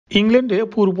ইংল্যান্ডে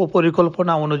পূর্ব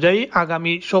পরিকল্পনা অনুযায়ী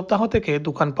আগামী সপ্তাহ থেকে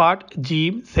দোকানপাট,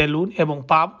 জিম, সেলুন এবং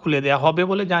পাব খুলে দেওয়া হবে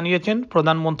বলে জানিয়েছেন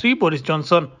প্রধানমন্ত্রী বরিস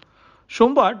জনসন।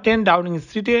 সোমবার 10 ডাউনিং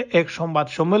স্ট্রিটে এক সংবাদ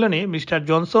সম্মেলনে মিস্টার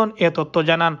জনসন এ তথ্য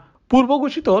জানান। পূর্ব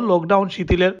ঘোষিত লকডাউন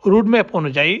শিথিলের রুটম্যাপ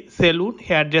অনুযায়ী salon,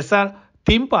 hairdresser,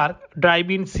 theme park, drive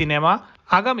in cinema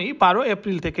আগামী 12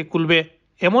 এপ্রিল থেকে খুলবে।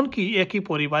 এমনকি একই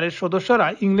পরিবারের সদস্যরা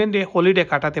ইংল্যান্ডে হলিডে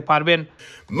কাটাতে পারবেন।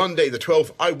 Monday the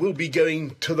 12th, I will be going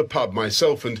to the pub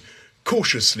myself and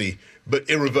cautiously but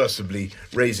irreversibly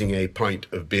raising a pint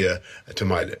of beer to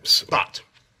my lips. But,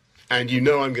 and you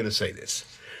know I'm going to say this,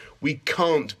 we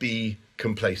can't be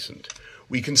complacent.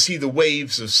 We can see the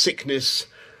waves of sickness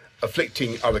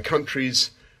afflicting other countries,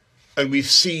 and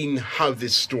we've seen how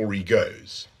this story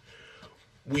goes.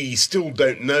 We still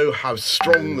don't know how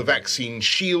strong the vaccine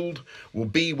shield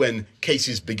will be when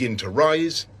cases begin to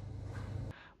rise.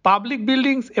 Public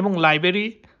buildings এবং library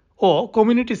ও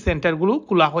community সেন্টারগুলো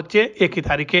খোলা হচ্ছে একই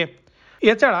তারিখে।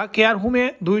 এছাড়া care হোমে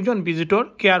 2 জন visitor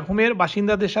care হোমের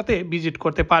বাসিন্দাদের সাথে ভিজিট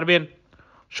করতে পারবেন।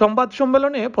 সংবাদ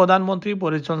সম্মেলনে প্রধানমন্ত্রী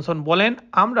বরিস জনসন বলেন,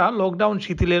 আমরা লকডাউন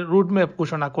শিথিলের রুটম্যাপ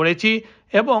ঘোষণা করেছি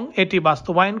এবং এটি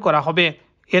বাস্তবায়ন করা হবে।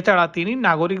 এছাড়া তিনি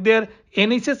নাগরিকদের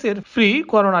NHS এর ফ্রি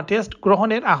করোনা টেস্ট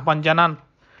গ্রহণের আহ্বান জানান।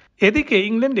 এদিকে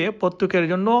ইংল্যান্ডে প্রত্যেকের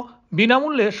জন্য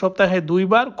বিনামূল্যে সপ্তাহে 2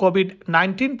 বার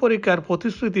কোভিড-19 পরীক্ষার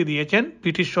প্রতিশ্রুতি দিয়েছেন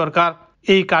ব্রিটিশ সরকার।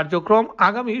 এই কার্যক্রম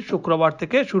আগামী শুক্রবার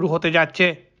থেকে শুরু হতে যাচ্ছে।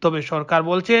 তবে সরকার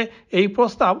বলছে এই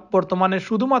প্রস্তাব বর্তমানে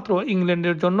শুধুমাত্র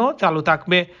ইংল্যান্ডের জন্য চালু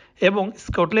থাকবে এবং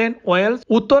স্কটল্যান্ড, ওয়েলস,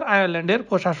 উত্তর আয়ারল্যান্ডের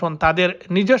প্রশাসন তাদের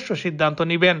নিজস্ব সিদ্ধান্ত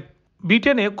নেবেন।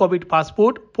 ব্রিটেনে কোভিড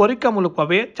পাসপোর্ট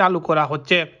পরীক্ষামূলকভাবে চালু করা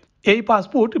হচ্ছে। এই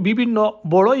পাসপোর্ট বিভিন্ন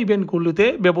বড় ইভেন্টগুলোতে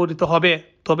ব্যবহৃত হবে।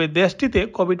 তবে দেশটিতে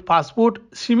কোভিড পাসপোর্ট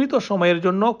সীমিত সময়ের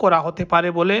জন্য করা হতে পারে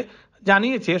বলে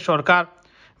জানিয়েছে সরকার।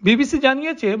 বিবিসি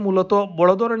জানিয়েছে মূলত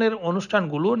বড় ধরনের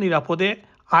অনুষ্ঠানগুলো নিরাপদে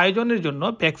আয়োজনের জন্য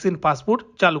ভ্যাকসিন পাসপোর্ট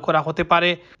চালু করা হতে পারে।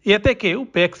 এতে কেউ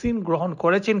ভ্যাকসিন গ্রহণ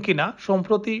করেছেন কিনা,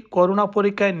 সম্প্রতি করোনা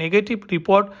পরীক্ষায় নেগেটিভ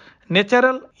রিপোর্ট,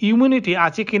 ন্যাচারাল ইমিউনিটি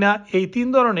আছে কিনা, এই 3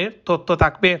 ধরনের তথ্য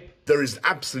থাকবে। There is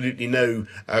absolutely no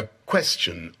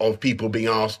question of people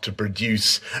being asked to produce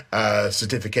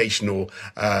certification or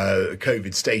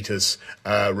COVID status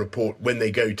report when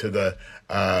they go to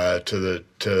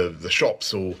the shops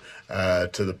or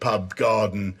to the pub,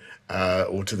 garden,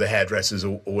 or to the hairdressers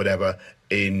or whatever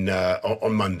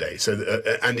on Monday. So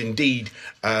and indeed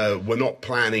we're not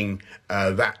planning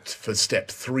that for step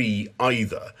 3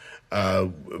 either.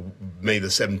 May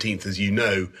the 17th, as you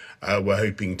know, we're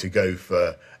hoping to go for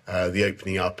the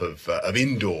opening up of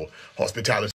indoor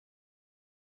hospitality.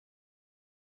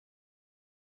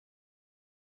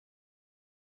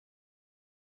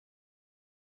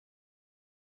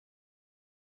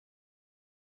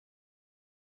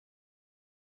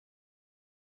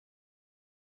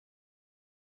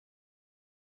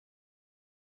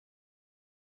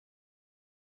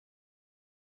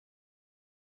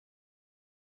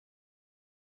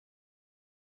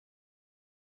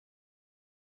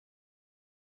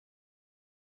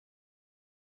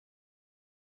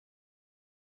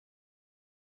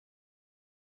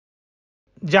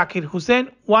 Zakir Hossain,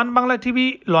 one Bangla TV,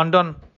 London.